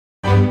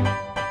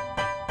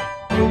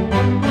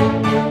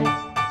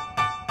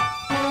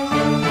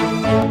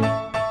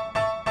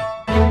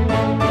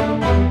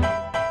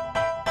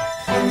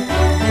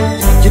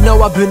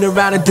know I've been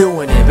around and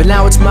doing it, but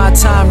now it's my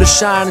time to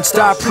shine and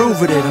start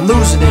proving it. I'm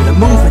losing it, I'm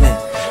moving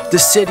it. The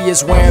city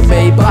is where I'm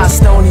made,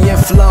 Bostonian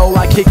flow,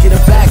 I kick it a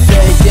back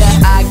bay.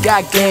 Yeah, I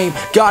got game,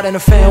 God in a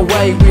fan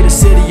way. We the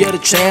city of the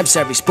champs,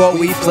 every sport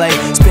we play.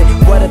 Spit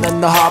wetter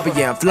than the harbor,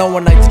 yeah, I'm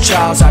flowing like the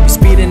Charles. I be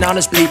speeding on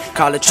this beat,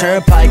 call it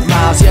Turnpike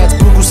Miles. Yeah,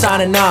 it's Boo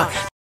signing on.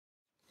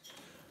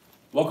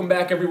 Welcome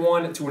back,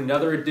 everyone, to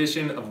another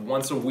edition of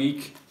Once a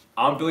Week.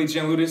 I'm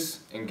Giannouloudis,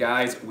 and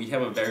guys, we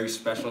have a very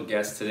special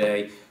guest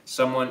today,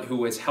 someone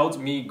who has helped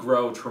me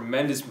grow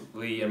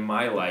tremendously in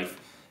my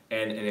life,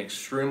 and an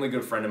extremely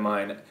good friend of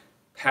mine,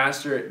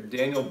 Pastor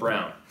Daniel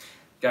Brown.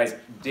 Guys,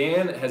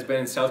 Dan has been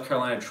in South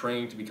Carolina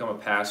training to become a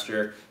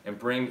pastor and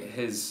bring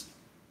his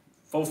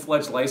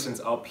full-fledged license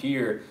up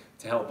here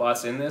to help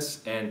us in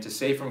this. And to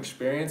say from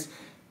experience,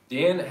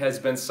 Dan has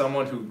been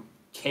someone who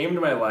came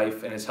to my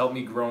life and has helped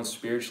me grow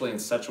spiritually in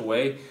such a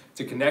way,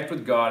 to connect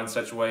with God in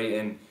such a way,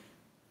 and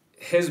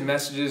his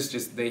messages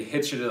just, they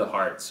hit you to the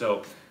heart.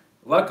 So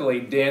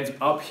luckily, Dan's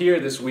up here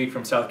this week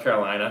from South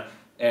Carolina,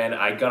 and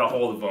I got a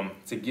hold of him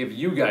to give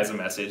you guys a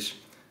message.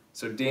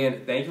 So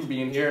Dan, thank you for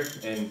being here,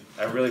 and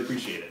I really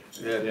appreciate it.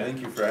 Yeah, thank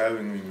you for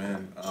having me,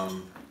 man.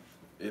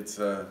 It's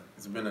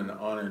been an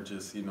honor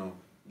just,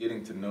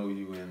 getting to know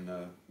you and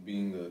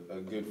being a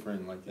good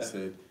friend, like you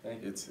said.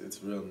 It's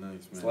real nice, man.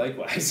 It's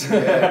likewise.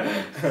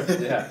 Yeah.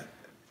 Yeah.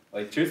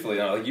 Like, truthfully,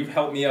 like, you've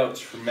helped me out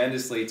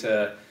tremendously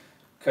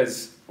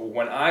because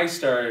when I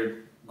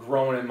started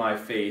growing in my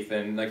faith,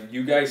 and like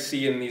you guys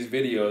see in these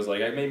videos,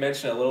 like I may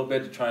mention it a little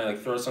bit to try and like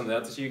throw something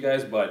out to you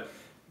guys, but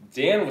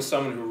Dan was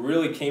someone who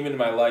really came into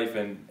my life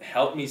and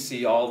helped me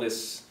see all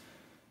this.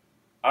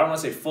 I don't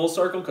want to say full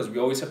circle because we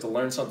always have to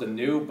learn something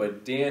new,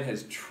 but Dan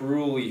has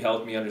truly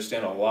helped me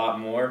understand a lot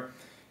more.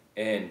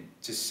 And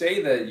to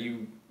say that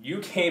you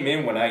came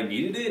in when I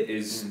needed it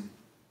is,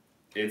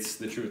 it's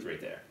the truth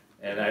right there,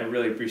 and I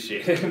really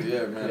appreciate it.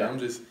 Yeah, man. Yeah.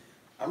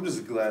 I'm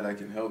just glad I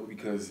can help,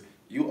 because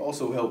you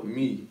also helped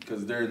me,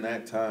 because during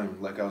that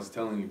time, like I was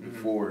telling you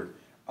before,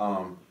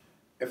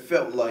 it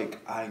felt like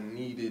I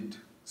needed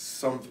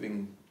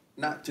something,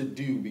 not to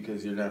do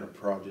because you're not a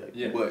project,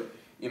 but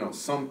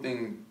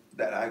something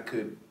that I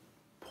could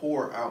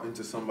pour out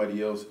into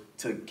somebody else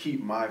to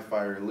keep my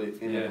fire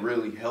lit, and it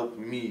really helped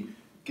me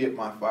get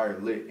my fire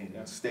lit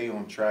and stay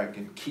on track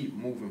and keep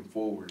moving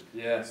forward.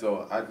 Yeah.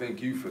 So I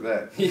thank you for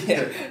that.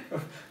 Yeah.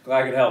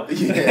 Glad I could help.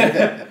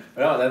 Yeah.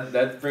 No,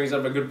 that brings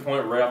up a good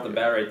point right off the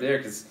bat right there,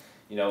 because,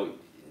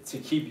 to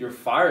keep your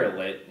fire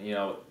lit,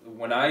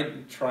 when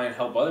I try and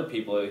help other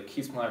people, it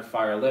keeps my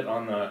fire lit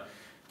on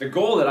the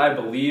goal that I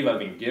believe I've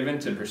been given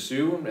to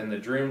pursue, and the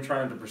dream I'm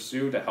trying to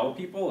pursue to help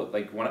people.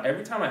 Like,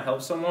 every time I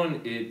help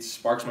someone, it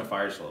sparks my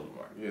fire just a little bit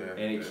more. Yeah.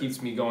 And it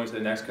keeps me going to the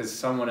next because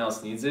someone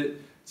else needs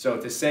it. So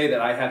to say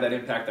that I had that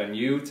impact on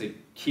you to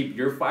keep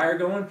your fire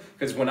going,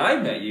 because when I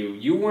met you,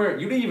 you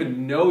didn't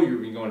even know you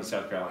were going to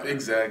South Carolina.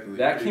 Exactly.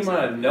 That came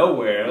out of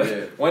nowhere.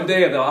 Like, one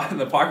day in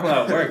the parking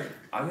lot at work,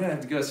 I'm gonna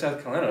have to go to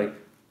South Carolina. Like,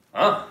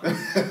 huh?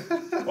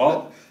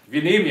 Well, if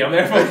you need me, I'm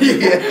there for you.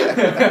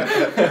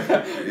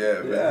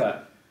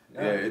 Yeah,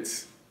 man.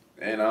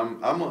 And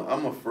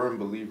I'm a firm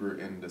believer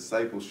in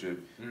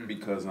discipleship,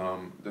 because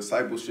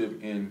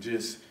discipleship in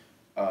just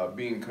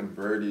being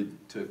converted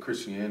to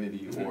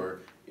Christianity or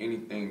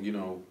anything,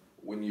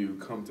 when you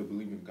come to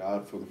believe in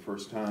God for the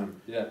first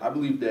time, I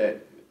believe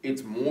that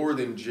it's more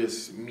than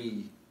just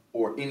me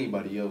or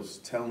anybody else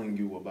telling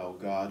you about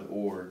God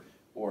or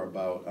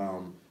about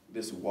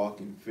this walk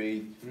in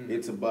faith.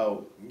 It's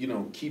about,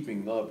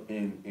 keeping up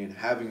and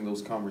having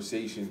those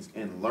conversations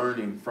and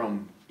learning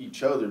from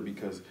each other,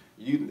 because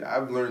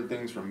I've learned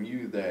things from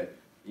you that,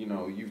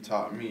 you've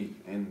taught me,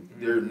 and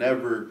you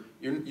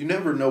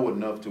never know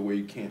enough to where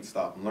you can't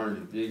stop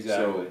learning.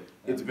 Exactly. So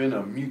it's been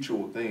a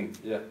mutual thing.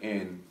 Yeah.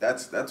 And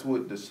that's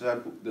what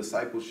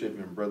discipleship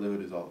and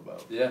brotherhood is all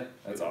about. Yeah,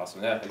 that's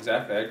awesome. Yeah,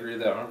 exactly. I agree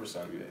with that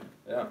 100%.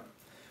 Yeah.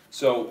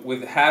 So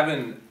with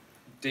having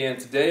Dan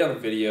today on the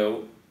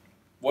video,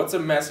 what's a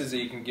message that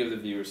you can give the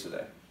viewers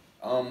today?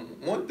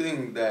 One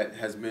thing that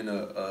has been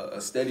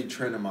a steady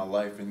trend in my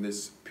life in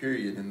this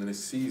period, in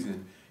this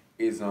season,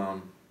 is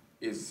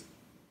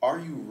are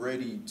you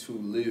ready to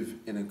live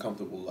an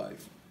uncomfortable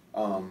life?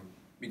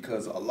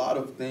 Because a lot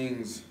of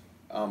things,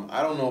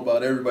 I don't know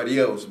about everybody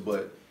else,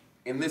 but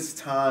in this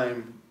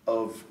time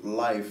of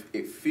life,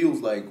 it feels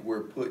like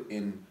we're put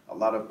in a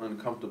lot of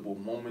uncomfortable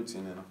moments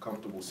and in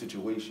uncomfortable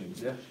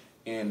situations. Yeah.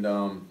 And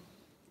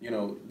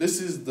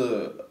this is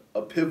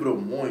a pivotal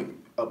point,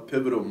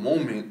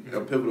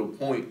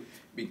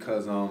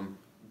 because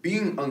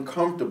being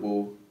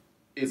uncomfortable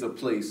is a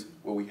place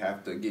where we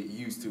have to get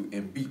used to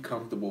and be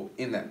comfortable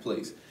in that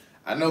place.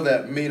 I know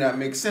that may not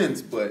make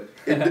sense, but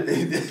trust me.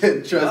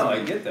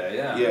 I get that.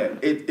 Yeah. Yeah.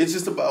 It's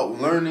just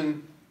about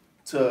learning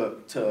to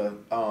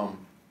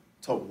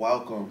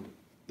welcome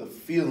the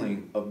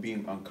feeling of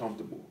being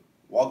uncomfortable,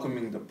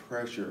 welcoming the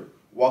pressure,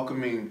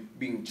 welcoming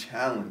being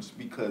challenged.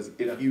 Because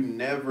if you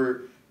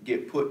never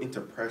get put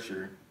into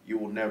pressure, you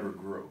will never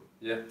grow.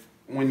 Yeah.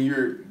 When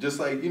you're just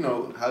like, you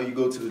know, how you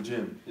go to the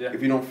gym. Yeah.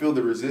 If you don't feel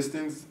the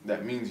resistance,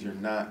 that means you're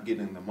not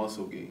getting the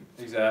muscle gain.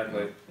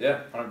 Exactly.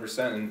 Yeah,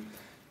 100%. And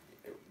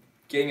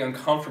getting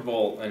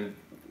uncomfortable, and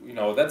you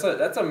know, that's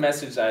a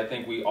message that I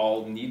think we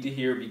all need to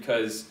hear,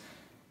 because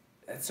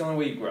that's the only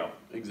way you grow.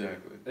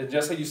 Exactly. And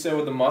just like you said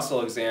with the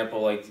muscle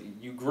example, like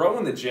you grow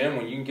in the gym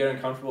when you can get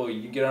uncomfortable,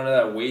 you get under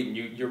that weight, and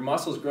your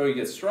muscles grow, you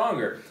get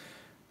stronger.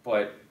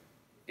 But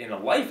in a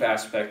life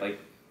aspect, like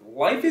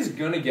life is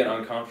gonna get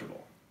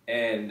uncomfortable,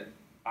 and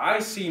I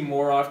see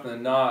more often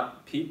than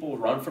not people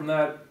run from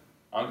that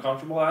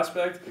uncomfortable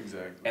aspect.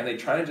 Exactly. And they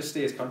try to just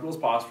stay as comfortable as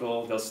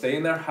possible. They'll stay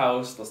in their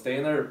house, they'll stay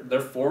in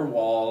their four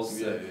walls,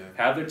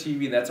 have their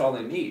TV, and that's all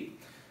they need.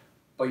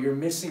 But you're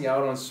missing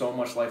out on so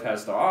much life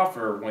has to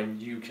offer when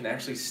you can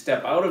actually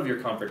step out of your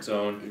comfort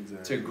zone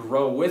to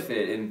grow with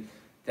it. And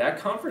that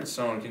comfort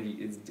zone can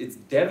be, it's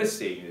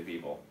devastating to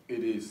people.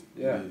 It is.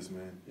 Yeah. It is,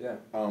 man. Yeah.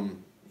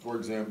 For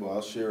example,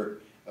 I'll share,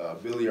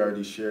 Billy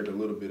already shared a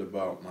little bit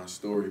about my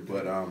story,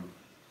 but,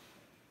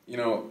 you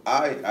know,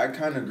 I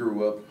kind of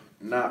grew up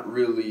not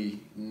really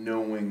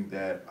knowing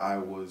that I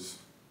was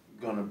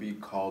going to be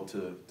called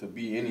to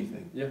be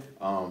anything. Yeah.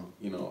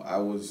 You know, I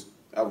was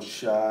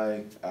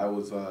shy. I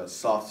was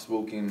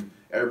soft-spoken.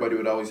 Everybody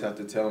would always have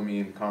to tell me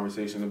in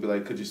conversation, they'd be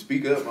like, could you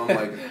speak up? I'm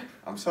like,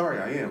 I'm sorry,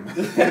 I am.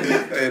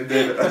 And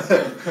then,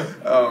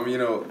 you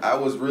know, I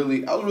was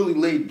really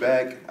laid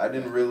back. I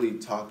didn't really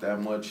talk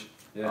that much.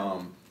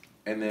 Yeah.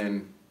 And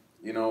then,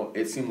 you know,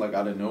 it seemed like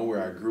out of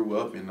nowhere I grew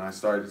up and I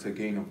started to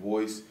gain a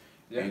voice.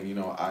 Yeah. And, you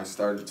know, I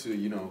started to,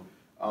 you know,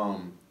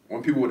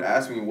 when people would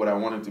ask me what I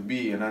wanted to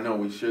be, and I know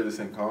we share this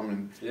in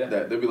common,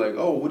 that they'd be like,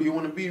 oh, what do you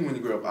want to be when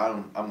you grow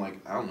up? I'm like,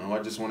 I don't know, I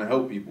just want to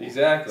help people.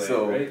 Exactly.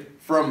 So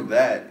from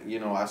that, you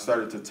know, I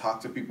started to talk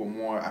to people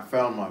more. I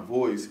found my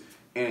voice,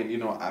 and, you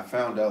know, I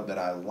found out that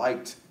I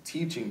liked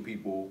teaching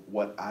people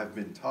what I've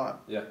been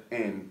taught. Yeah.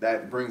 And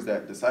that brings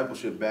that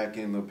discipleship back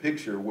in the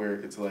picture, where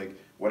it's like,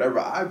 whatever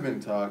I've been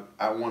taught,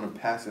 I want to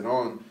pass it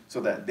on so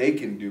that they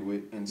can do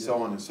it, and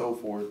so on and so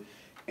forth.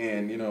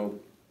 And, you know,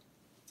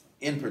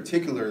 in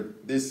particular,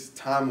 this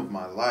time of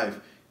my life,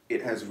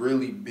 it has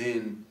really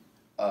been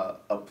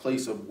a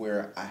place of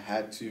where I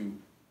had to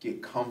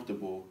get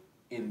comfortable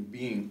in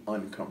being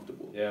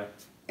uncomfortable. Yeah.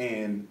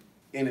 And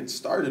it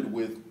started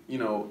with, you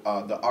know,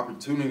 the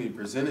opportunity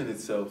presented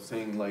itself,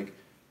 saying like,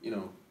 you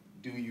know,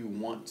 do you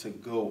want to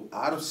go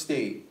out of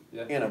state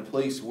in a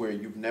place where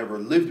you've never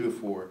lived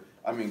before?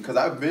 I mean, because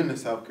I've been to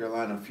South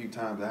Carolina a few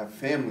times. I have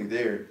family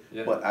there,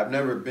 but I've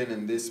never been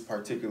in this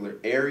particular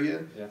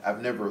area.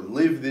 I've never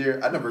lived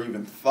there. I never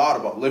even thought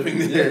about living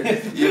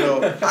there. You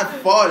know, I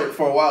fought it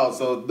for a while,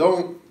 so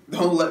don't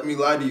let me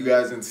lie to you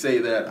guys and say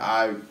that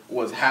I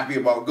was happy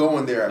about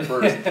going there at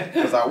first,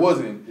 because I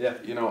wasn't.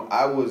 You know,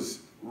 I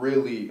was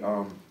really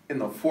in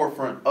the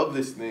forefront of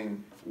this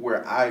thing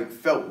where I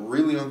felt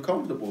really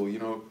uncomfortable. You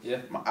know,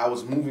 I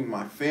was moving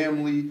my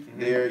family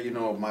there. You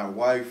know, my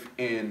wife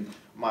and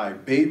my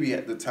baby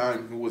at the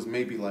time, who was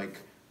maybe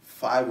like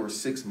 5 or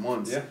 6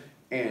 months.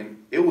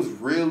 And it was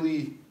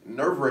really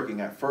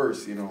nerve-wracking at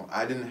first. You know,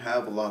 I didn't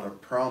have a lot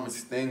of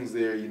promised things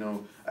there. You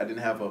know, I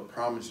didn't have a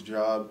promised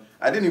job.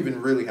 I didn't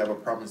even really have a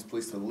promised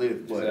place to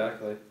live. But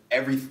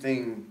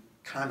everything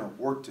kind of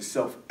worked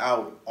itself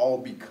out, all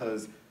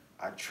because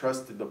I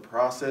trusted the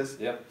process.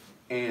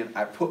 And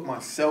I put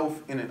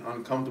myself in an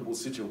uncomfortable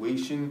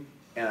situation,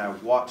 and I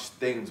watched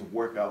things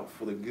work out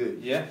for the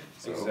good.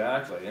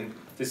 Exactly. And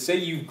to say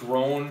you've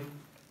grown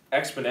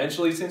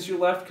exponentially since you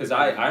left, because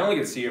I only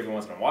get to see you every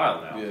once in a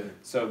while now.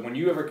 So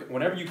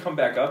whenever you come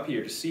back up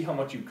here, to see how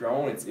much you've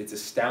grown, it's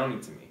astounding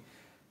to me.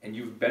 And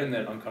you've been in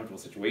that uncomfortable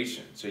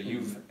situation. So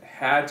you've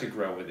had to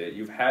grow with it.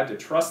 You've had to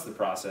trust the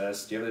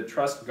process. You have to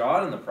trust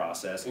God in the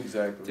process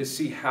to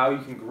see how you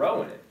can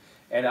grow in it.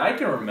 And I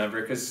can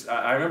remember, because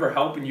I remember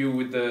helping you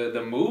with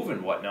the move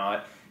and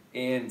whatnot,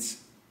 and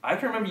I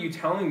can remember you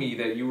telling me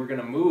that you were going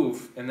to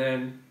move, and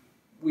then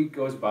a week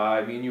goes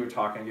by, me and you were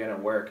talking again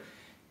at work,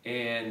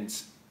 and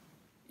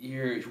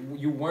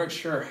you weren't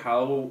sure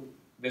how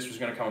this was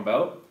going to come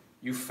about.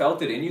 You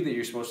felt it in you that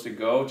you're supposed to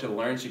go to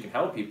learn so you can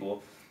help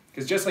people,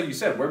 because just like you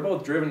said, we're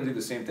both driven to do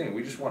the same thing.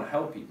 We just want to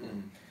help people.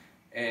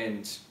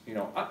 And, you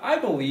know, I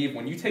believe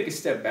when you take a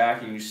step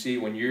back and you see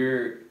when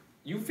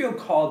you feel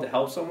called to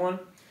help someone,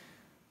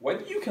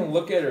 whether you can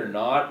look at it or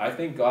not, I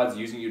think God's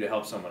using you to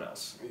help someone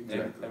else.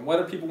 And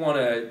whether people want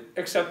to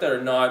accept that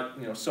or not,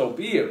 you know, so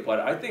be it. But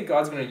I think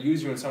God's going to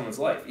use you in someone's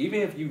life,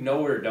 even if you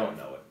know it or don't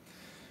know it.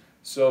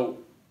 So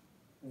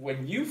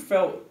when you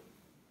felt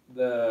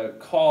the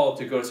call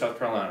to go to South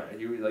Carolina, and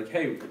you were like,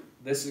 hey,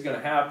 this is going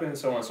to happen,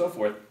 so on and so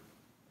forth,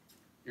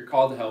 you're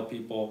called to help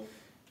people,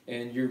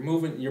 and you're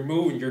moving,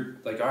 you're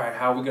like, all right,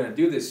 how are we going to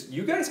do this?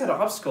 You guys had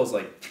obstacles,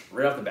 like,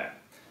 right off the bat.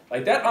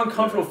 Like, that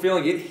uncomfortable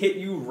feeling, it hit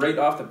you right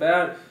off the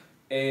bat,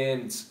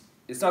 and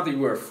it's not that you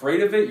were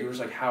afraid of it, you were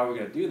just like, how are we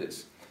going to do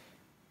this?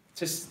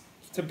 Just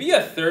to be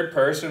a third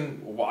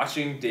person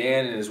watching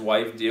Dan and his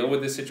wife deal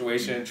with this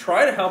situation,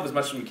 try to help as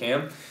much as we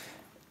can,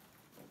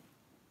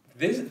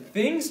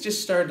 things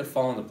just started to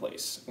fall into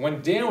place.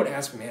 When Dan would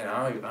ask me, man,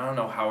 I don't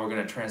know how we're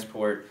going to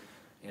transport,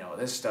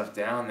 this stuff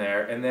down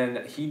there. And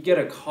then he'd get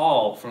a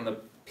call from the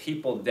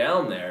people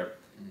down there.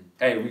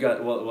 Hey,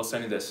 we'll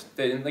send you this.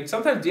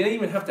 Sometimes Dan didn't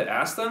even have to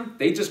ask them.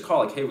 They just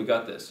call hey, we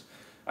got this.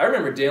 I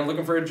remember Dan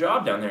looking for a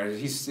job down there.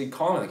 He'd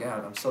call me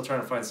I'm still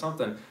trying to find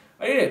something.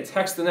 I get a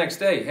text the next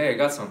day, hey, I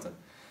got something.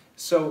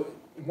 So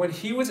when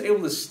he was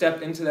able to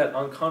step into that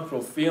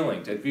uncomfortable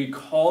feeling, to be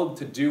called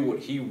to do what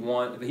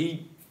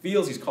he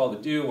feels he's called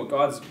to do, what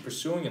God's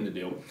pursuing him to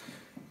do.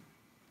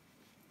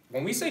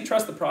 When we say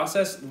trust the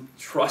process,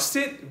 trust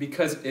it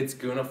because it's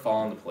going to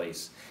fall into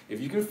place. If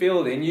you can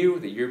feel it in you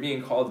that you're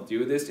being called to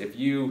do this, if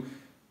you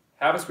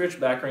have a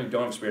spiritual background, you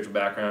don't have a spiritual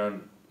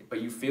background, but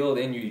you feel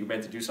it in you, you're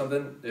meant to do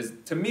something,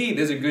 to me,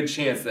 there's a good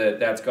chance that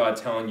that's God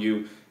telling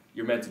you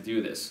you're meant to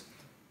do this.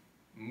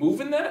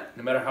 Move in that,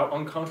 no matter how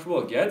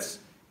uncomfortable it gets,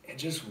 and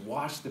just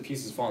watch the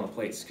pieces fall into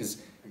place.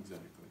 Because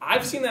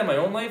I've seen that in my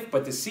own life,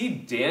 but to see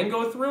Dan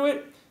go through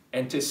it,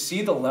 and to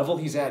see the level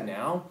he's at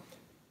now,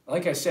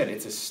 like I said,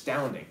 it's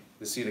astounding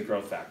to see the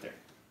growth factor.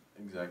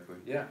 Exactly.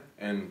 Yeah.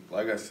 And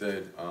like I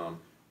said,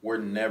 we're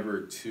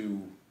never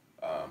too,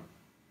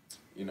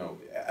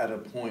 at a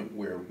point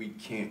where we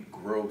can't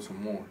grow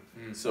some more.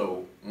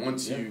 So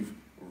once you've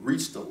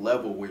reached the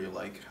level where you're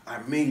like, I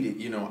made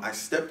it, I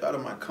stepped out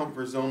of my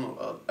comfort zone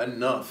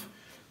enough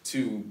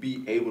to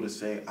be able to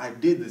say, I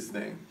did this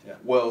thing. Yeah.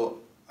 Well,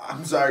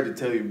 I'm sorry to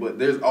tell you, but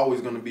there's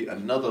always going to be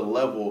another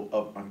level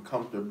of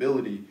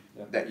uncomfortability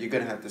that you're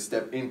going to have to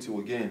step into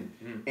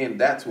again. And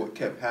that's what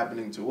kept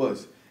happening to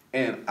us.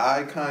 And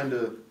I kind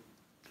of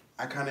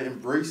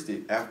embraced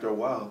it after a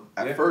while.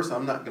 At first,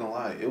 I'm not going to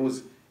lie, it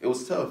was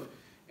tough.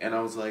 And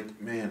I was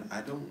like, man,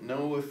 I don't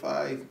know if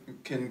I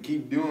can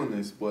keep doing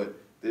this, but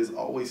there's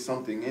always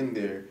something in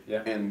there,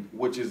 and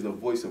which is the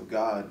voice of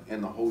God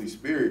and the Holy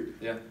Spirit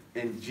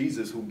and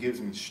Jesus, who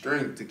gives me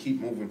strength to keep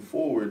moving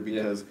forward,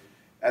 because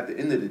at the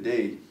end of the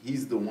day,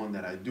 he's the one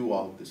that I do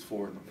all of this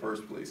for in the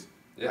first place.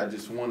 I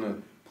just want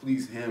to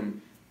please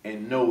him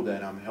and know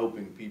that I'm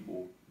helping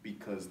people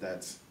because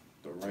that's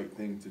the right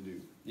thing to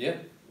do. Yeah.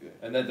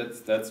 And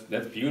that's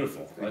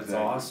beautiful. Exactly. That's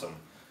awesome.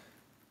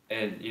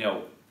 And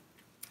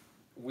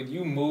with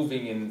you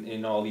moving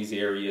in all these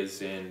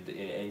areas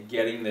and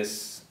getting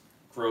this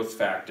growth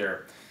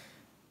factor,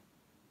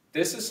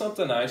 this is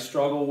something I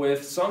struggle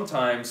with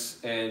sometimes,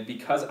 and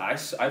because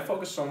I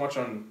focus so much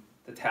on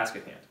the task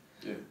at hand.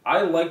 Yeah.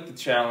 I like the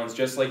challenge,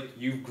 just like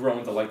you've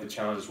grown to like the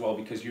challenge as well,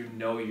 because you're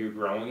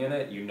growing in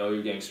it,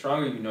 you're getting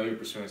stronger, you're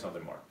pursuing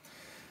something more.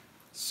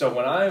 So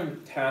when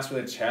I'm tasked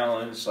with a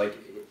challenge,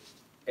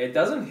 it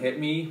doesn't hit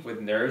me with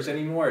nerves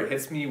anymore, it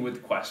hits me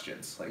with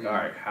questions. All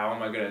right, how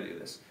am I going to do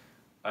this?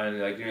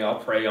 And I'll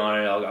pray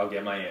on it, I'll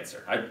get my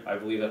answer. I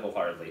believe that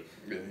wholeheartedly.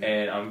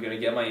 And I'm going to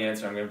get my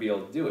answer, I'm going to be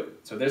able to do it.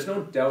 So there's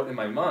no doubt in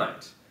my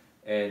mind.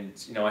 And,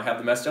 I have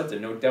the message out there,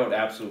 no doubt,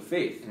 absolute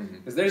faith.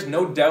 Because there's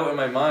no doubt in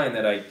my mind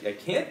that I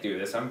can't do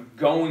this. I'm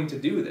going to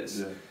do this.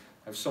 Yeah. I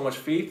have so much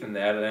faith in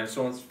that, and I have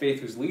so much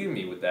faith who's leading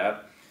me with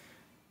that.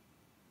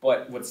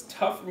 But what's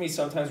tough for me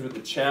sometimes with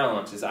the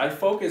challenge is I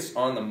focus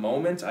on the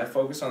moment, I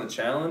focus on the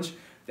challenge,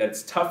 that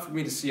it's tough for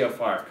me to see how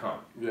far I've come.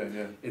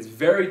 It's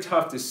very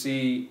tough to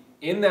see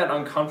in that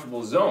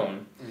uncomfortable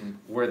zone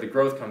where the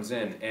growth comes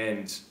in.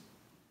 And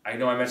I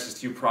know I mentioned this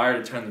to you prior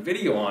to turning the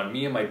video on.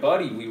 Me and my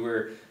buddy, we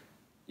were...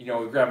 we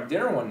grabbed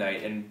dinner one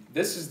night, and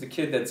this is the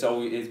kid that's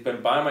always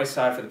been by my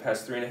side for the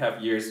past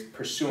 3.5 years,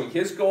 pursuing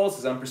his goals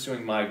as I'm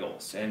pursuing my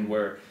goals. And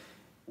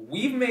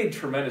we've made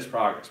tremendous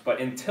progress. But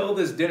until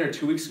this dinner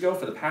 2 weeks ago,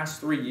 for the past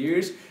 3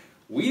 years,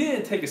 we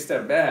didn't take a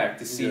step back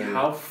to see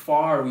how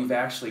far we've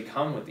actually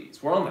come with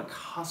these. We're on the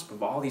cusp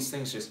of all these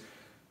things just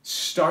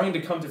starting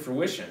to come to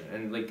fruition.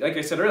 And like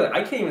I said earlier,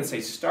 I can't even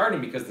say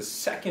starting, because the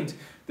second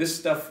this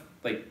stuff,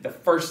 the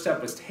first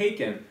step was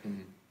taken,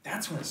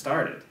 that's when it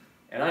started.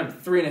 And I'm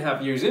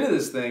 3.5 years into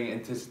this thing,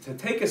 and to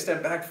take a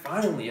step back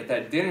finally at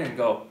that dinner and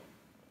go,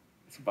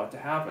 it's about to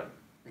happen.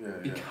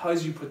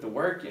 Because you put the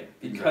work in.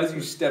 Because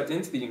you stepped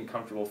into the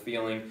uncomfortable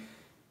feeling,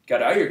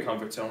 got out of your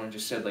comfort zone, and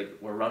just said,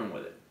 we're running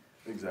with it.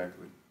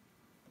 Exactly.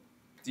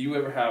 Do you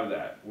ever have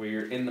that, where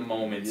you're in the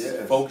moment,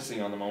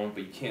 focusing on the moment,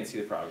 but you can't see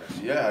the progress?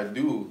 Yeah, I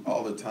do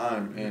all the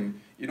time.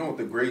 And what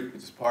the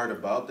greatest part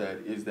about that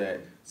is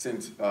that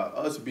since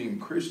us being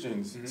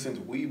Christians, since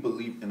we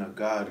believe in a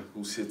God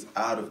who sits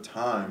out of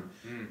time,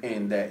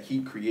 and that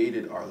he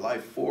created our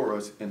life for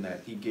us, and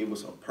that he gave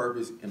us a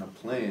purpose and a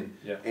plan,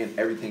 and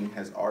everything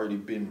has already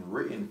been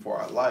written for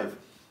our life,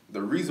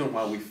 the reason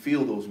why we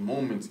feel those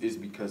moments is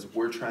because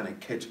we're trying to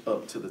catch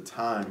up to the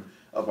time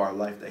of our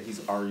life that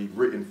he's already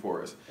written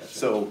for us.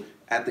 So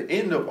at the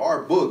end of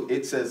our book,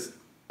 it says,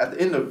 at the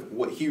end of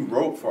what he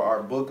wrote for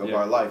our book of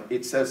our life,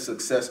 it says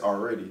success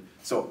already.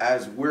 So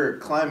as we're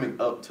climbing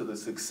up to the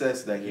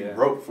success that he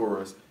wrote for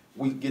us,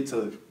 we get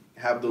to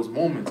have those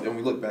moments, and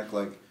we look back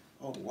like,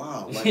 oh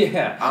wow,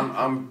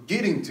 I'm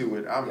getting to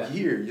it. I'm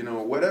here.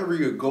 Whatever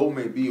your goal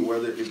may be,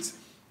 whether it's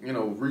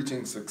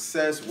reaching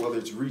success, whether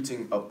it's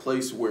reaching a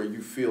place where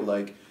you feel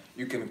like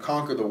you can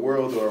conquer the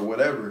world or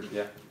whatever.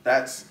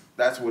 That's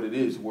that's what it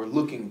is. We're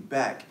looking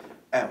back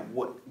at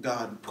what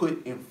God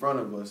put in front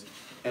of us,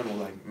 and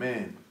we're like,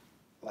 man,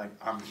 like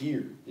I'm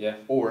here. Yeah.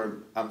 Or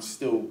I'm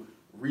still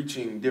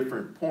reaching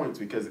different points,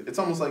 because it's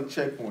almost like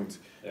checkpoints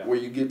where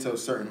you get to a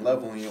certain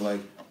level and you're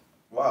like,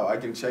 wow, I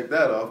can check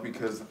that off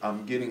because I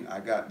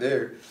got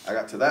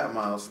to that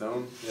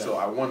milestone. Yeah. So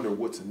I wonder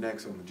what's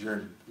next on the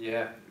journey.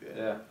 Yeah,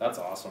 that's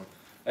awesome.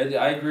 I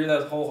agree with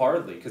that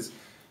wholeheartedly, because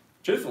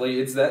truthfully,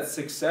 it's that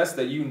success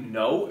that you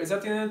know is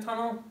at the end of the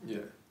tunnel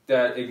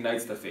that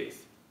ignites the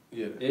faith.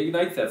 Yeah. It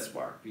ignites that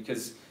spark,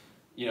 because,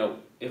 you know,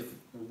 if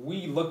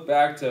we look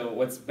back to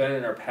what's been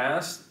in our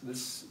past,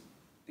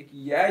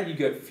 you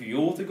get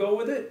fuel to go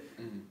with it.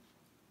 Mm-hmm.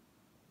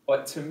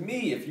 But to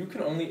me, if you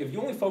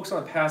only focus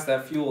on the past,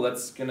 that fuel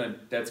that's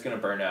gonna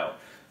burn out.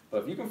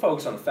 But if you can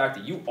focus on the fact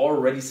that you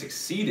already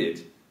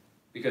succeeded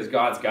because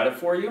God's got it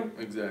for you.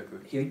 Exactly.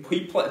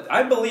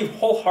 I believe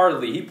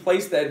wholeheartedly He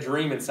placed that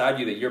dream inside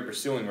you that you're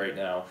pursuing right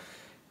now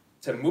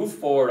to move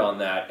forward on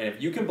that. And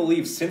if you can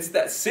believe, since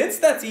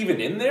that's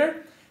even in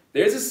there,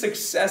 there's a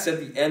success at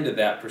the end of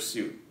that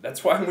pursuit.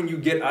 That's why when you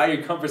get out of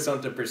your comfort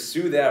zone to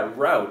pursue that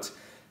route,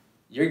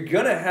 you're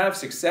gonna have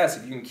success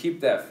if you can keep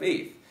that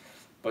faith.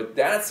 But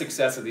that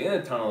success at the end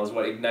of the tunnel is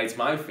what ignites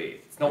my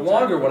faith. It's no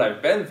longer what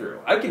I've been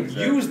through. I can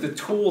use the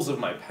tools of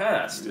my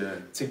past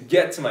to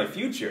get to my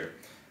future.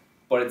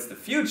 But it's the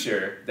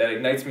future that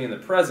ignites me in the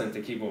present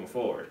to keep moving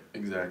forward.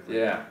 Exactly.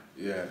 Yeah.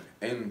 Yeah.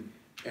 And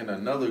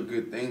another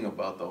good thing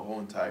about the whole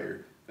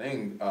entire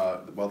thing,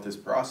 about this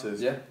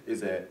process,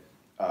 is that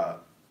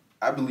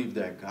I believe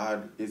that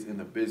God is in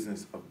the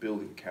business of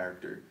building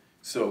character.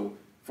 So,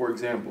 for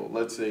example,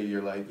 let's say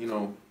you're like,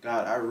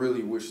 God, I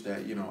really wish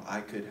that,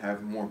 I could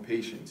have more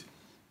patience.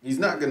 He's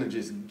not going to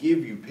just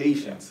give you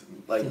patience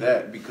like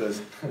that,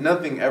 because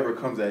nothing ever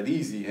comes that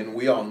easy. And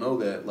we all know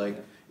that,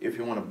 if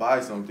you want to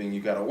buy something,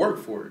 you got to work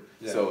for it.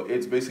 Yeah. So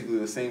it's basically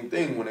the same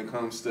thing when it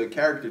comes to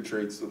character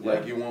traits.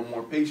 Like you want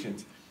more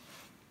patience.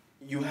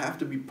 You have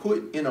to be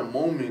put in a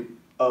moment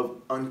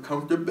of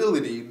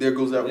uncomfortability. There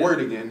goes that word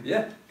again.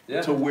 Yeah.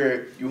 To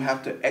where you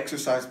have to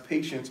exercise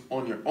patience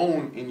on your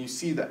own, and you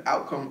see the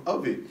outcome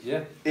of it.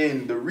 Yeah.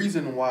 And the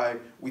reason why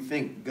we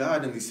thank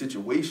God in these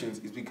situations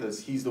is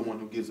because He's the one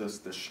who gives us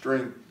the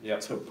strength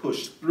to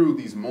push through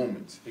these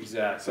moments.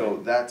 Exactly.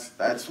 So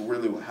that's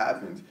really what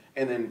happens.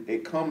 And then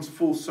it comes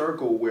full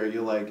circle where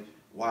you're like,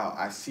 wow,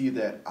 I see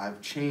that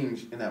I've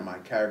changed and that my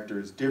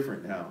character is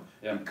different now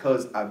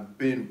because I've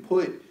been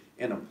put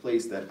in a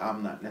place that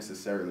I'm not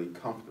necessarily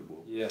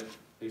comfortable. Yeah.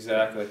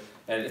 Exactly.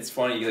 And it's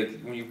funny,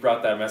 when you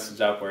brought that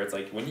message up, where it's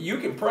like, when you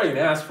can pray and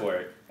ask for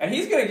it, and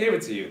He's going to give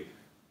it to you.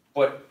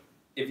 But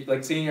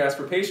if saying you ask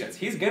for patience,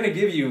 He's going to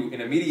give you an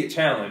immediate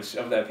challenge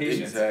of that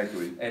patience.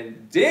 Exactly.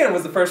 And Dan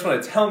was the first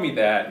one to tell me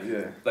that,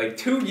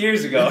 2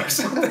 years ago or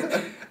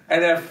something.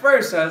 And at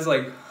first I was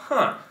like,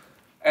 huh.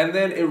 And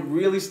then it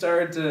really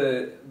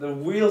the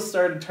wheels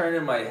started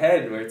turning in my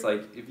head, where it's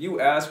like, if you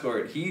ask for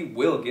it, He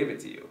will give it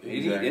to you.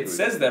 Exactly. It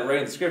says that right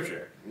in the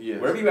Scripture. Yes.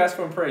 Whatever you ask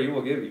for in prayer, He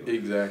will give you.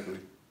 Exactly.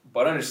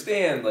 But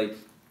understand,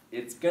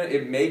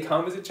 it may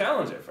come as a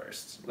challenge at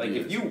first.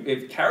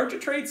 If character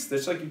traits,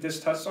 just like you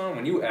just touched on,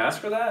 when you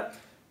ask for that,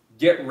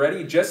 get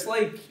ready. Just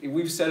like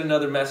we've said in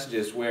other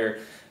messages, where,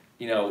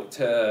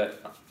 to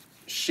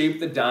shape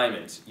the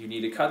diamond, you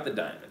need to cut the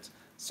diamond.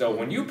 So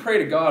when you pray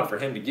to God for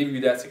Him to give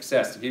you that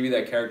success, to give you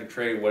that character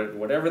trait,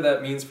 whatever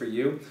that means for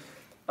you,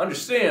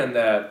 understand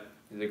that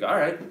He's like, all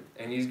right,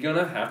 and He's going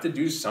to have to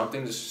do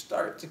something to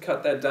start to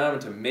cut that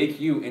diamond, to make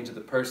you into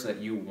the person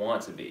that you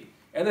want to be,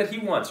 and that He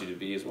wants you to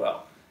be as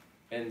well.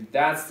 And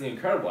that's the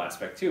incredible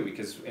aspect too,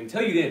 because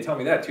until you didn't tell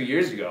me that 2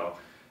 years ago,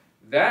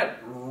 that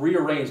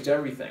rearranged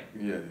everything.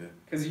 Yeah.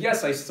 Because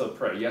yes, I still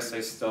pray. Yes,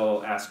 I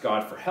still ask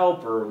God for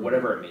help or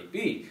whatever it may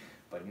be.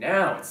 But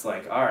now it's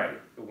like, all right,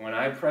 when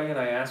I pray and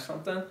I ask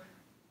something,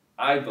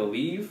 I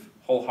believe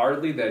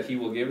wholeheartedly that He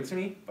will give it to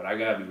me, but I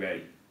got to be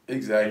ready.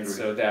 Exactly. And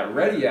so that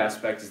ready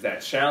aspect is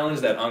that challenge,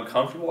 that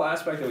uncomfortable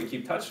aspect that we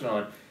keep touching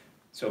on.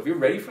 So if you're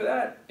ready for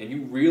that, and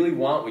you really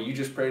want what you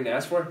just prayed and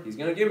asked for, He's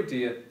going to give it to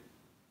you.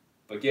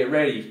 But get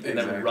ready and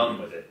then run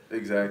with it.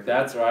 Exactly.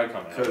 That's where I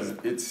come at.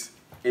 Because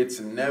it's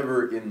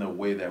never in the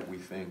way that we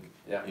think.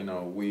 Yeah.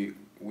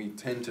 We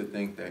tend to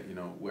think that,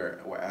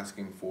 we're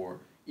asking for,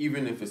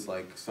 even if it's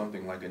like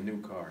something like a new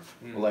car.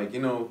 Like,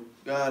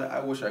 God, I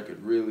wish I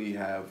could really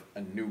have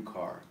a new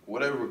car.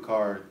 Whatever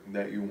car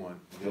that you want.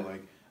 You're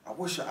like, I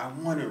wish I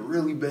want it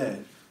really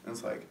bad. And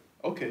it's like,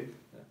 okay,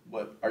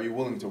 but are you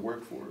willing to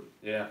work for it?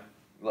 Yeah.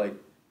 Like,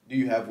 do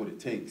you have what it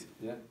takes?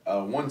 Yeah.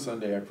 One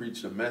Sunday I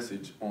preached a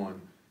message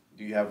on,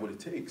 do you have what it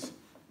takes?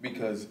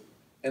 Because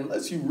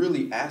unless you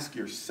really ask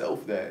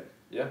yourself that,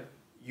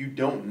 you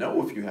don't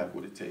know if you have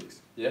what it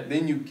takes. Yeah.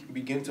 Then you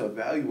begin to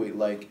evaluate,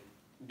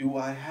 do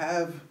I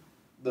have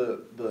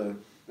the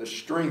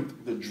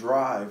strength, the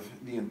drive,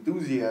 the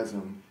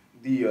enthusiasm,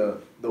 the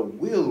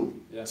will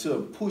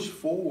to push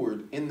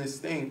forward in this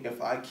thing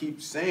if I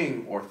keep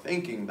saying or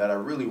thinking that I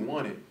really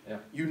want it? Yeah.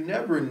 You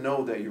never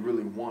know that you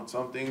really want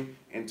something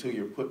until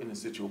you're put in a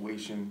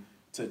situation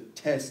to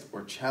test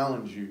or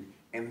challenge you.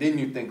 And then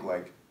you think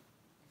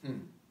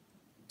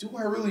do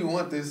I really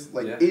want this?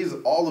 Like, Yeah. is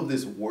all of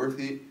this worth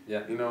it?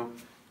 Yeah. You know?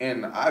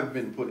 And I've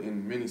been put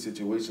in many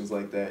situations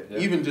like that. Yeah.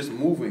 Even just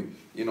moving,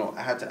 you know,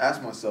 I had to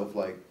ask myself,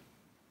 like,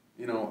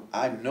 you know,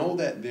 I know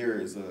that there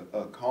is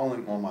a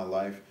calling on my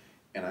life,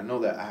 and I know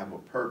that I have a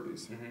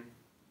purpose. Mm-hmm.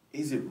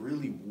 Is it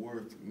really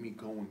worth me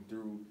going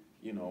through,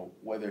 you know,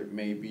 whether it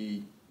may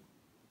be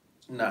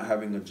not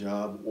having a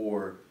job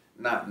or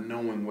not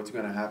knowing what's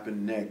going to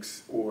happen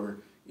next, or,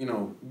 you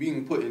know,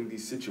 being put in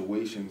these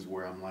situations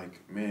where I'm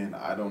like, man,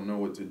 I don't know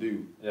what to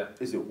do. Yeah.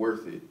 Is it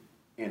worth it?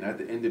 And at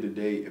the end of the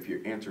day, if your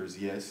answer is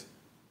yes,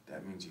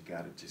 that means you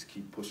got to just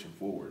keep pushing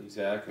forward.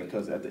 Exactly.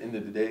 Because at the end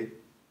of the day,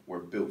 we're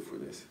built for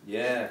this.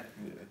 Yeah.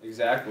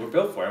 Exactly. We're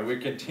built for it, and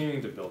we're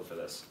continuing to build for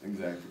this.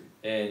 Exactly.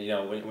 And, you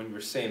know, when you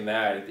were saying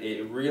that,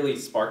 it really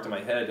sparked in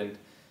my head. And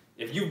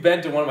if you've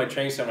been to one of my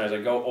training seminars,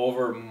 I go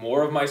over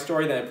more of my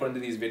story than I put into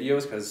these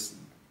videos, because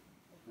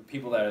the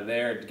people that are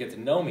there get to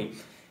know me.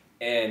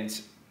 And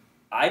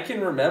I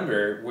can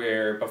remember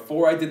where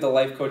before I did the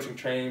life coaching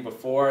training,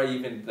 before I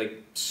even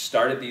like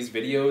started these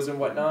videos and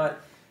whatnot,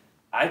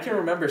 I can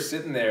remember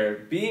sitting there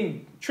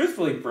being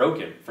truthfully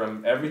broken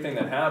from everything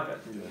that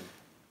happened. Yeah.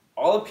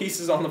 All the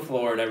pieces on the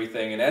floor and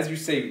everything. And as you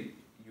say,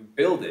 you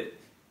build it.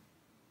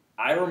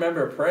 I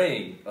remember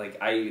praying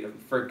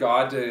for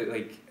God to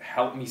like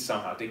help me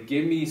somehow, to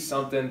give me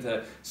something,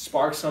 to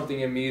spark something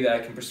in me that I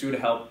can pursue to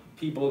help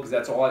people, because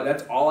that's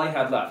all I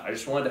had left. I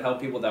just wanted to help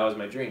people. That was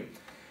my dream.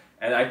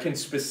 And I can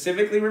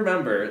specifically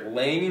remember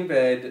laying in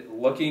bed,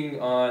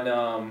 looking on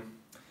a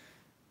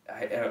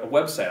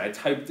website. I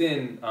typed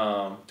in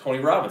Tony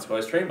Robbins, who I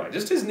was trained by,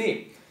 just his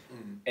name.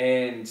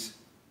 And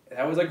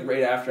that was like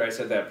right after I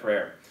said that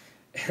prayer.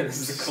 And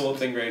this is the cool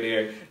thing right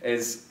here,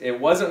 is it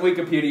wasn't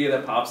Wikipedia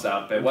that pops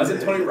up. It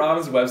wasn't Tony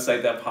Robbins'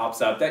 website that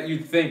pops up, that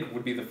you'd think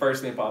would be the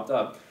first thing that popped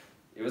up.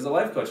 It was a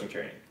life coaching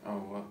training. Oh,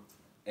 wow.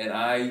 And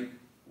I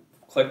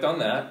clicked on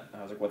that.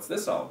 I was like, what's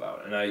this all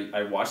about? And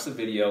I watched the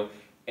video.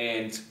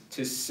 And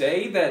to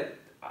say that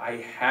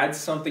I had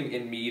something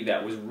in me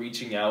that was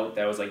reaching out,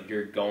 that was like,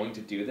 you're going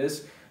to do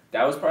this,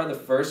 that was probably the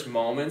first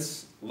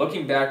moments,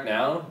 looking back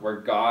now,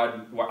 where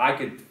I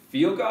could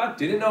feel God.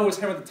 Didn't know it was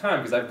Him at the time,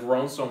 because I've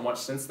grown so much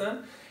since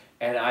then.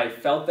 And I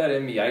felt that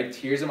in me. I had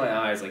tears in my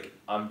eyes, like,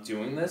 I'm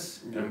doing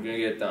this, and I'm going to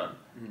get it done.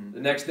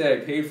 The next day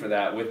I paid for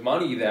that with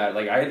money that,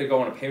 like, I had to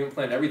go on a payment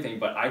plan and everything,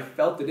 but I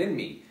felt it in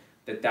me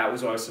that that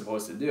was what I was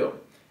supposed to do.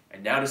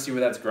 And now to see where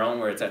that's grown,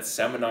 where it's at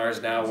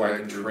seminars now, where I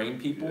can train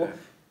people,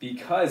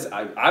 because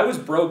I was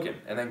broken.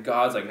 And then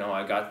God's like, no,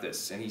 I got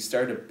this. And He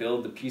started to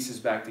build the pieces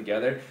back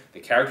together, the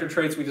character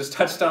traits we just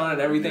touched on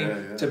and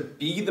everything, to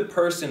be the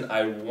person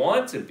I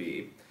want to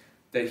be,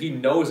 that He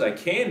knows I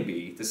can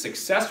be, the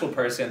successful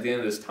person at the end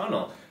of this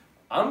tunnel.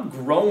 I'm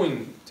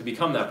growing to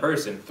become that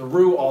person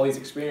through all these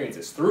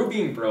experiences, through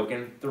being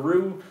broken,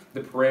 through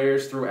the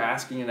prayers, through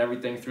asking and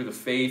everything, through the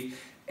faith,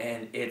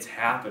 and it's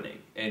happening.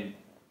 And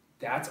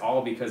that's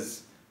all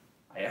because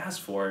I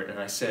asked for it, and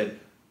I said,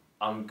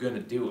 I'm going to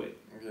do it.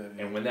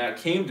 And when that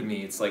came to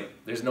me, it's like,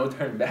 there's no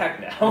turn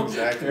back now.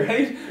 Exactly.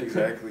 Right?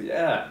 Exactly.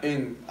 Yeah.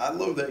 And I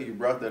love that you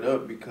brought that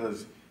up,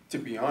 because, to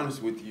be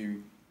honest with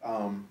you,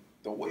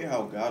 the way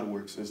how God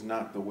works is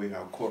not the way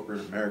how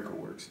corporate America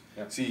works.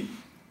 Yeah. See,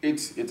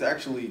 it's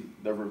actually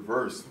the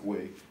reverse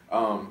way.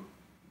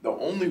 The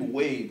only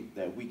way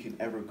that we can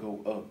ever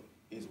go up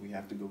is we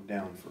have to go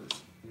down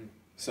first.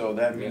 So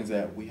that means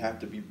that we have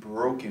to be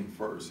broken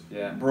first.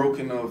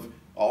 Broken of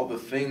all the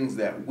things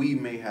that we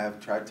may have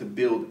tried to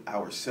build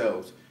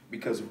ourselves,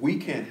 because we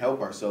can't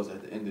help ourselves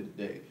at the end of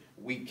the day.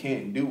 We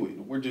can't do it.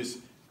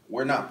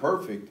 We're not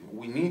perfect.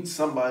 We need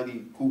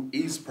somebody who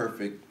is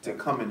perfect to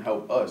come and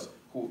help us,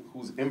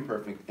 who's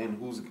imperfect,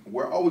 and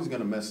we're always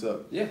going to mess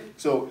up.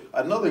 So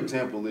another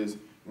example is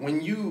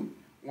when you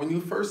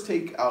first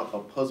take out a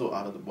puzzle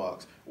out of the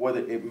box,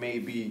 whether it may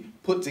be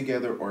put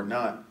together or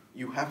not,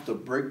 you have to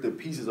break the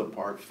pieces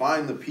apart,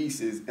 find the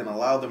pieces, and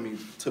allow them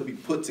to be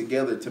put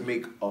together to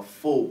make a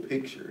full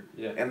picture.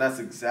 And that's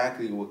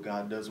exactly what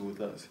God does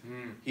with us.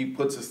 He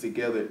puts us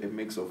together and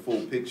makes a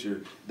full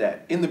picture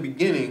that in the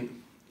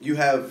beginning, if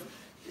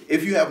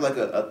you have like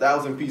a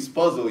 1,000-piece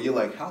puzzle, you're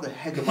like, how the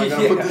heck am I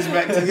going to put this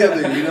back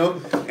together, you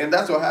know? And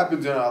that's what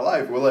happens in our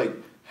life. We're like,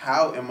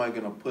 how am I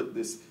going to put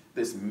this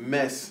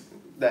mess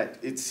that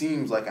it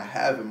seems like I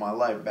have in my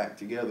life back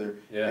together?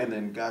 And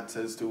then God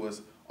says to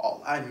us,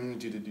 all I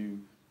need you to do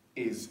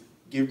is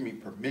give me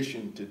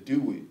permission to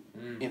do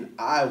it, and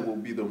I will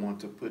be the one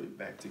to put it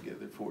back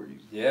together for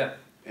you.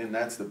 And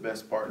that's the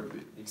best part of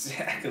it.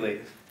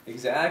 Exactly.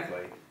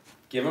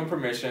 Give Him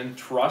permission,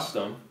 trust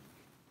Him,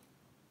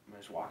 and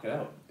just walk it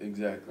out.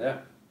 Exactly.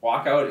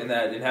 Walk out in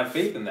that and have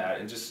faith in that,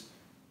 and just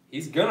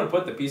He's gonna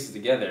put the pieces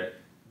together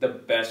the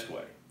best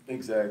way.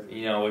 Exactly.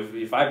 You know,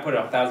 if I put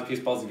 1,000-piece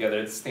puzzle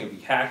together, this thing would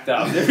be hacked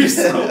up. It'd be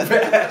so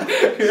bad.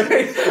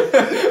 Right?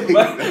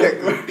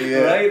 Exactly. Yeah.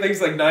 Right? Things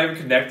like not even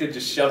connected,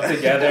 just shoved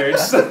together.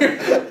 It's like,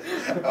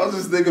 I was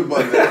just thinking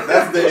about that.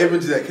 That's the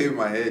image that came in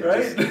my head.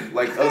 Right? Just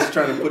like us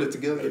trying to put it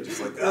together,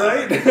 just like,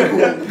 right?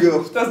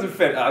 Go. Doesn't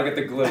fit. I'll get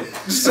the glue.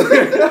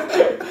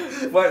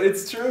 But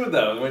it's true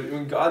though.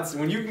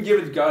 When you can give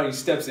it to God, He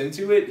steps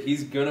into it.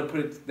 He's gonna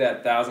put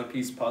that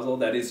 1,000-piece puzzle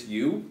that is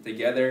you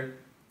together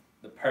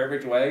the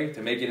perfect way to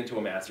make it into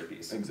a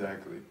masterpiece.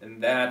 Exactly. And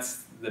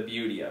that's the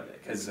beauty of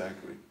it.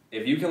 Exactly.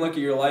 If you can look at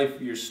your life,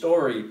 your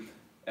story,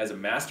 as a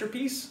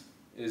masterpiece,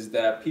 is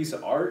that piece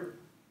of art.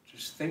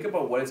 Just think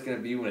about what it's going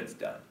to be when it's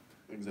done.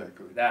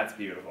 Exactly. That's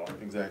beautiful.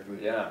 Exactly.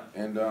 Yeah.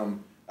 And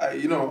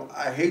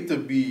I hate to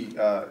be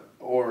I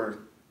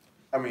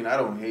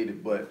don't hate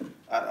it, but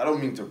I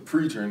don't mean to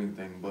preach or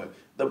anything, but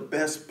the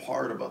best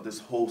part about this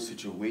whole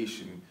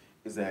situation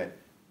is that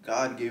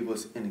God gave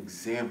us an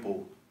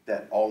example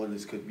that all of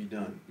this could be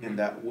done. And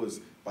that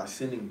was by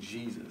sending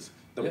Jesus,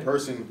 the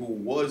person who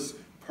was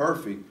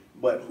perfect,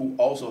 but who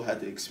also had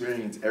to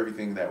experience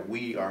everything that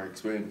we are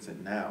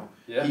experiencing now.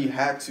 Yeah. He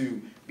had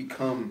to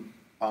become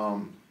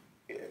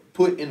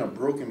put in a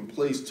broken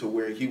place to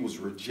where he was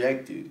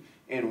rejected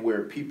and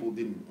where people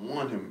didn't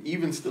want him,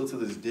 even still to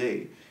this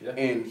day. Yeah.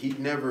 And he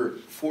never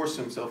forced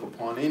himself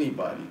upon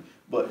anybody.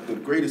 But the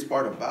greatest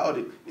part about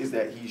it is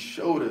that he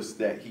showed us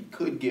that he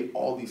could get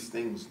all these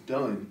things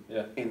done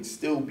and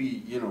still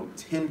be,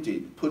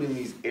 tempted, put in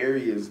these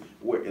areas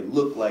where it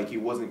looked like he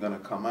wasn't going to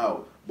come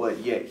out. But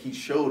yet he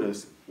showed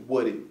us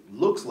what it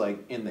looks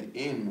like in the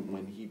end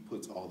when he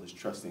puts all this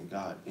trust in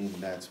God. And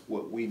that's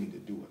what we need to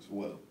do as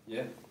well.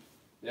 Yeah.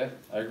 Yeah,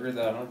 I agree with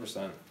that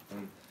 100%.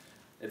 And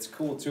it's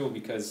cool, too,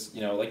 because,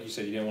 like you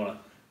said, you didn't want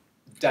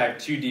to dive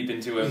too deep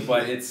into it,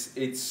 but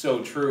it's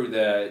so true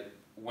that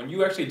when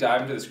you actually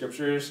dive into the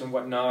scriptures and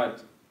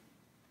whatnot,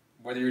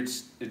 whether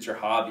it's your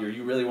hobby or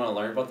you really want to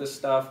learn about this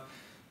stuff,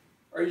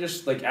 or you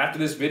just, like, after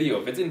this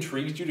video, if it's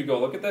intrigued you to go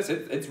look at this,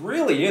 it's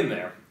really in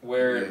there,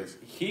 where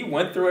he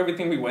went through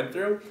everything we went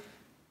through,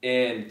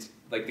 and,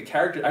 like, the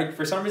character,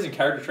 for some reason,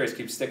 character traits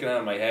keep sticking out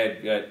of my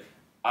head.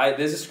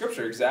 There's a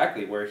scripture,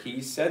 exactly, where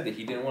he said that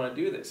he didn't want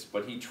to do this,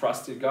 but he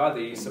trusted God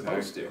that he's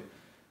supposed to.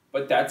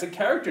 But that's a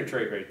character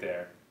trait right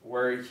there,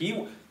 where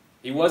he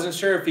wasn't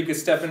sure if he could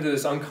step into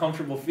this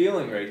uncomfortable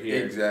feeling right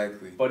here.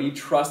 Exactly. But he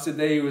trusted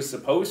that he was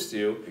supposed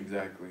to.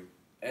 Exactly.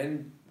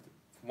 And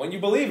when you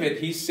believe it,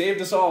 he saved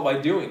us all by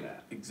doing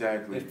that.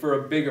 Exactly.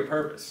 For a bigger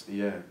purpose.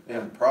 Yeah.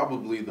 And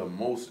probably the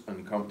most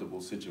uncomfortable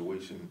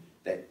situation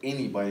that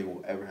anybody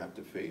will ever have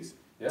to face.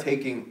 Yeah.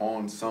 Taking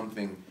on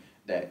something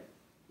that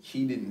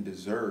he didn't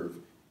deserve.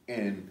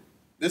 And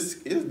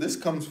this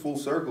comes full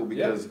circle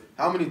because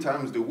how many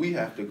times do we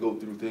have to go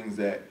through things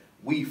that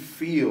we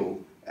feel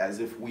as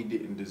if we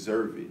didn't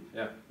deserve it,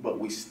 but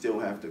we still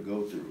have to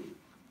go through it?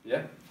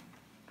 Yeah,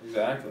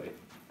 exactly.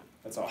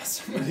 That's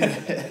awesome.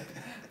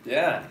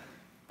 Yeah.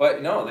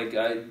 But no,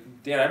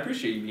 Dan, I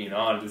appreciate you being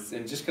on,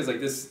 and just because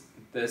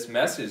this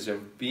message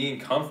of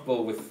being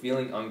comfortable with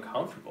feeling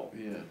uncomfortable.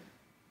 Yeah.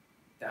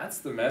 That's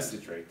the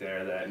message right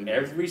there that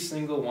every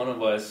single one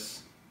of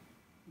us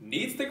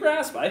needs to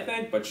grasp, I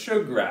think, but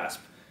should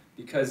grasp,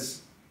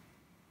 because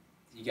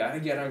you got to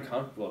get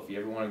uncomfortable if you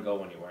ever want to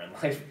go anywhere in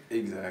life.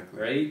 Exactly.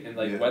 Right?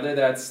 And whether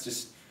that's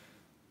just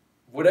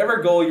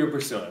whatever goal you're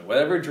pursuing,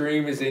 whatever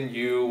dream is in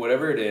you,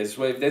 whatever it is,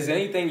 if there's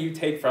anything you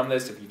take from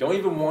this, if you don't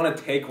even want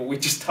to take what we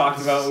just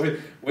talked about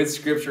with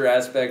scripture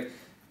aspect,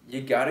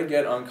 you got to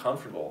get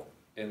uncomfortable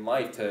in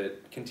life to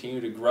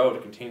continue to grow, to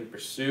continue to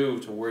pursue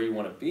to where you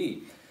want to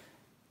be.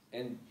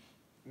 And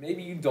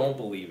maybe you don't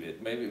believe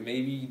it.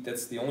 Maybe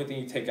that's the only thing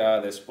you take out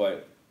of this,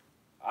 but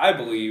I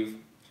believe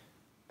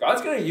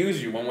God's going to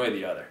use you one way or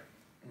the other.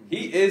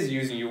 He is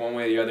using you one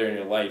way or the other in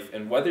your life.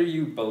 And whether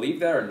you believe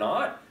that or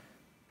not,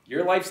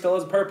 your life still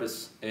has a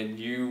purpose. And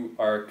you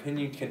are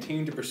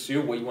continuing to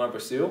pursue what you want to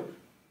pursue.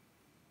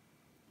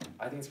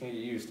 I think it's going to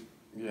get used.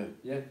 Yeah.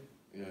 Yeah.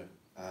 Yeah.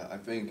 I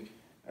think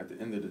at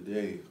the end of the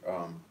day,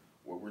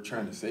 what we're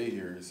trying to say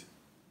here is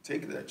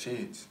take that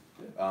chance.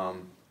 Yeah.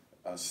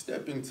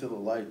 Step into the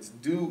lights.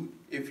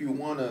 If you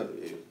want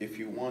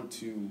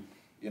to,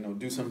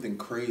 do something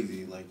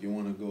crazy, like you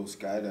want to go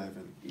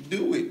skydiving,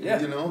 do it.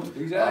 Yeah,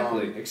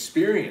 exactly.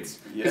 Experience.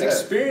 Because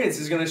experience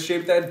is going to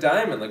shape that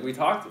diamond, like we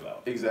talked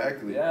about.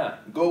 Exactly. Yeah.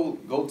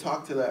 Go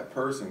talk to that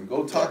person.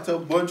 Go talk to a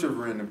bunch of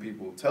random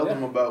people. Tell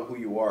them about who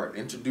you are.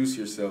 Introduce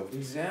yourself.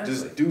 Exactly.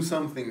 Just do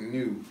something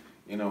new.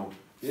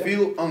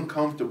 Feel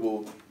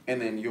uncomfortable, and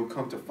then you'll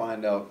come to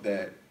find out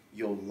that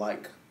you'll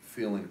like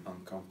feeling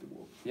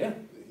uncomfortable. Yeah.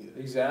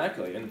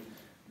 Exactly. And,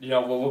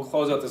 we'll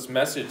close out this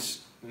message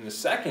in a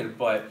second,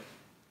 but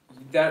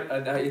that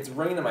it's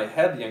ringing in my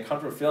head, the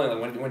uncomfortable feeling.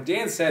 Like when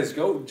Dan says,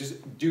 go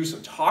just do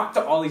talk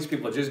to all these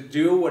people, just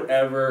do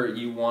whatever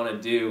you want to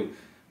do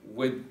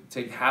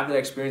to have that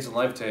experience in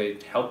life to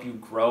help you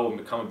grow and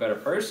become a better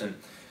person,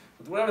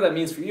 whatever that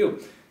means for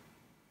you.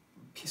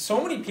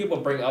 So many people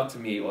bring up to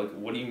me, like,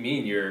 what do you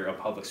mean you're a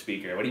public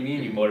speaker? What do you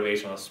mean you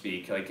motivational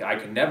speak? Like, I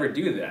could never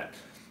do that.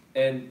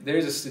 And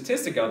there's a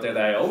statistic out there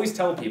that I always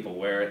tell people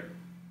where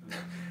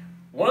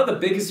one of the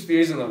biggest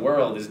fears in the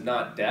world is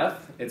not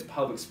death, it's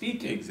public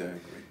speaking. Exactly.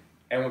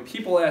 And when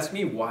people ask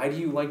me, why do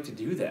you like to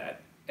do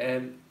that?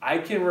 And I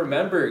can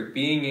remember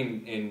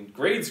being in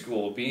grade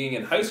school, being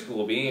in high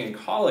school, being in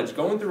college,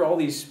 going through all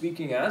these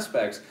speaking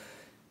aspects,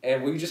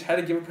 and we just had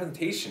to give a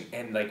presentation,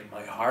 and like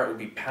my heart would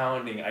be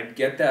pounding. I'd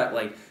get that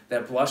like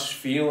that blush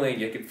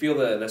feeling. I could feel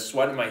the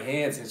sweat in my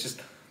hands, and it's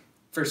just,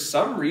 for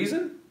some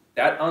reason,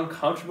 that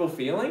uncomfortable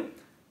feeling,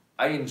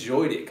 I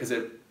enjoyed it because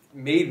it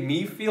made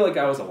me feel like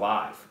I was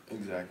alive.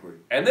 Exactly.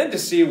 And then to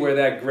see where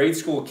that grade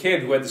school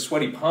kid who had the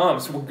sweaty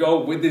palms would go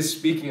with this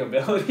speaking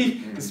ability,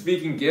 the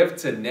speaking gift,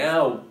 to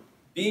now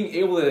being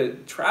able to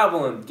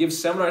travel and give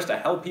seminars to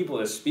help people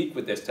to speak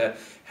with this, to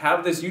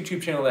have this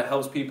YouTube channel that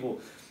helps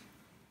people,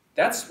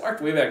 that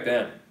sparked way back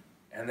then.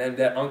 And then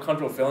that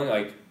uncomfortable feeling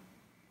like,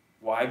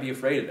 why be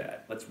afraid of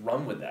that? Let's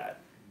run with that.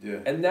 Yeah.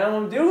 And now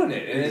I'm doing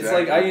it, and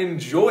exactly. It's like I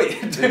enjoy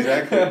it.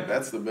 Exactly.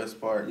 That's the best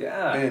part.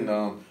 Yeah.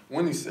 And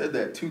when you said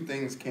that, two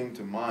things came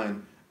to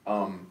mind.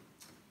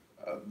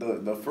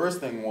 The first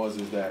thing was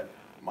that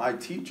my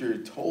teacher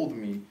told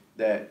me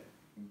that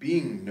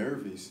being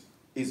nervous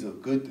is a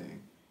good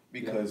thing,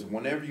 because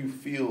whenever you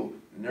feel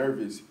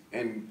nervous,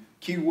 and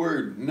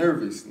keyword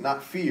nervous,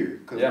 not fear,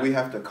 because we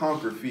have to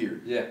conquer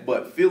fear. Yeah.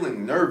 But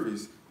feeling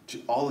nervous,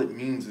 all it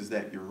means is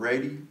that you're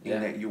ready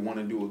and that you want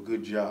to do a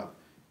good job.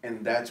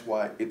 And that's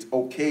why it's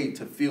okay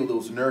to feel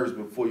those nerves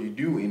before you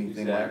do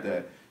anything like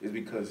that, is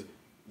because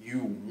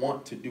you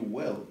want to do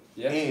well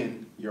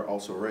and you're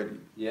also ready.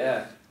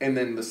 Yeah. And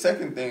then the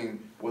second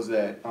thing was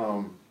that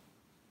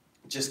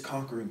just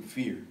conquering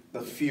fear,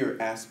 the fear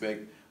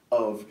aspect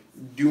of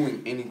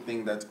doing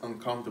anything that's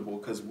uncomfortable.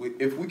 Because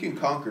if we can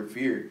conquer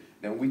fear,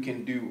 then we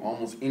can do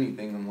almost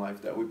anything in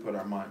life that we put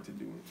our mind to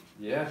doing.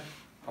 Yeah,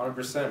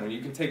 100%. When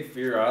you can take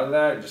fear out of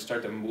that and just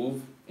start to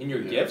move in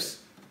your gifts,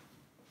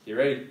 get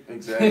ready.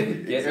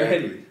 Exactly. Get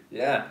ready.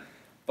 Yeah.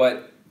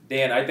 But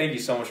Dan, I thank you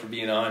so much for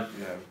being on.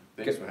 Yeah.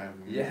 Thanks for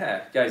having me.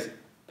 Yeah, guys.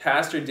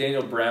 Pastor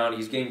Daniel Brown,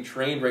 he's getting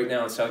trained right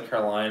now in South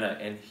Carolina,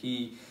 and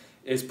he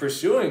is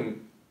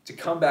pursuing to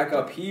come back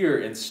up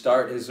here and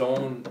start his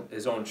own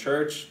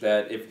church.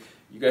 That if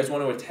you guys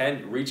want to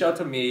attend, reach out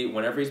to me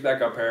whenever he's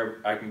back up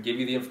here. I can give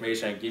you the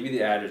information. I can give you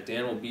the address.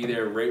 Dan will be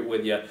there right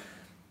with you.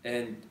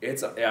 And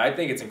I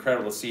think it's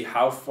incredible to see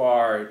how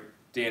far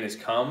Dan has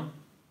come.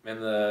 And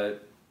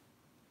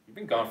you've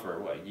been gone for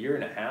what, a year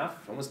and a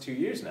half, almost 2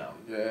 years now.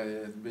 Yeah,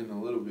 it's been a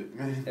little bit,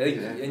 man.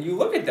 And you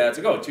look at that, it's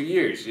like, oh, 2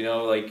 years. You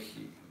know, like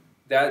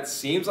that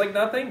seems like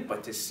nothing,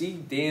 but to see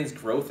Dan's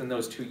growth in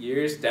those 2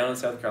 years down in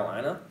South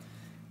Carolina,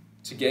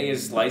 to getting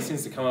his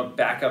license to come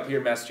back up here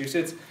in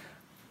Massachusetts,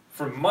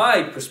 from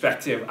my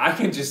perspective, I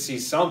can just see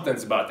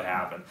something's about to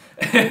happen.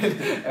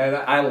 And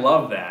I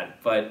love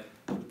that. But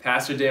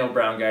Pastor Daniel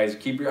Brown, guys,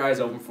 keep your eyes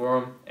open for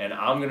him. And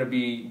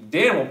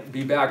Dan will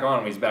be back on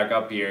when he's back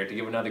up here to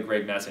give another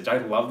great message. I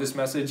love this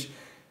message,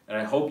 and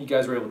I hope you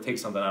guys were able to take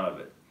something out of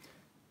it.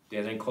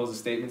 Dan, any closing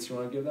statements you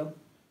want to give them?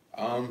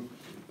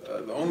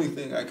 The only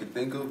thing I could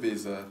think of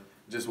is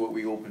just what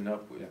we opened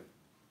up with.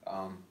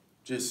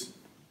 Just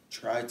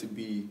try to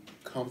be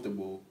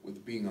comfortable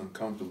with being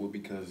uncomfortable,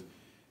 because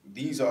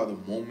these are the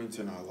moments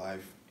in our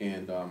life.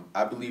 And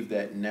I believe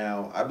that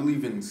now, I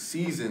believe in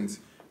seasons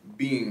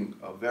being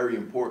very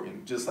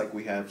important, just like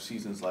we have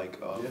seasons like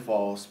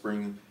fall,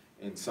 spring,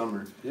 and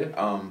summer.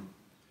 Yeah.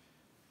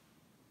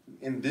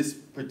 In this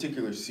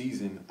particular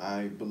season,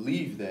 I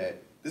believe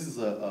that this is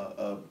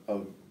a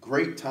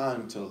great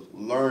time to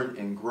learn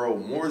and grow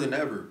more than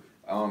ever.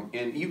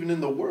 And even in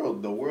the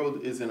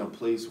world is in a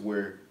place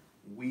where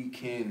we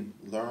can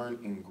learn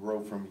and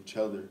grow from each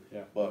other.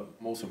 Yeah. But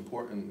most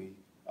importantly,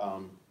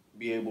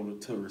 be able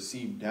to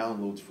receive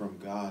downloads from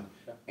God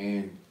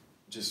and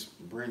just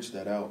branch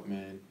that out,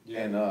 man.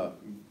 Yeah.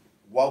 And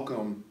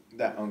welcome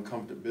that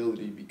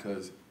uncomfortability,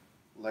 because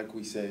like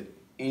we said,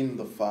 in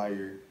the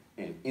fire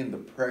and in the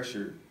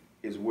pressure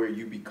is where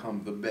you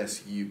become the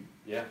best you.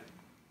 Yeah,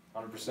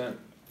 100%.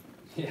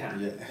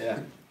 Yeah.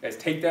 Guys,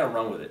 take that and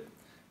run with it.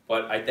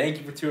 But I thank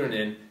you for tuning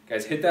in.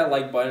 Guys, hit that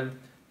like button.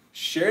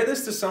 Share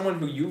this to someone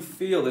who you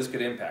feel this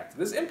could impact.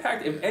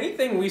 If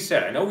anything we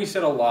said, I know we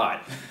said a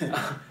lot.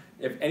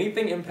 If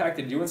anything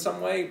impacted you in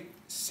some way,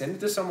 send it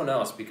to someone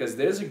else, because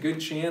there's a good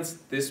chance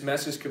this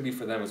message could be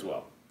for them as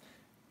well.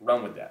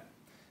 Run with that.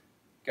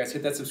 Guys,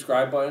 hit that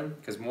subscribe button,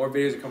 because more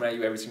videos are coming at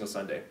you every single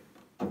Sunday.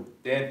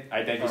 Dan,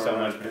 I thank you so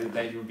much, man.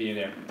 Thank you for being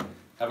there.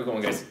 Have a good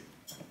one, guys.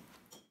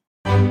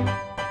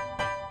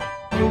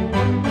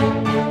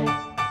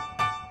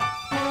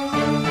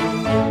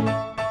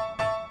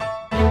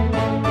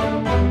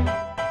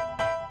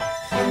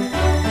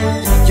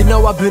 You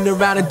know I've been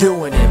around and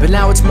doing it, but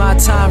now it's my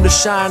time to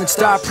shine and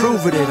start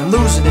proving it. I'm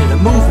losing it,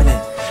 I'm moving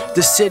it.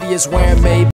 The city is where I'm made.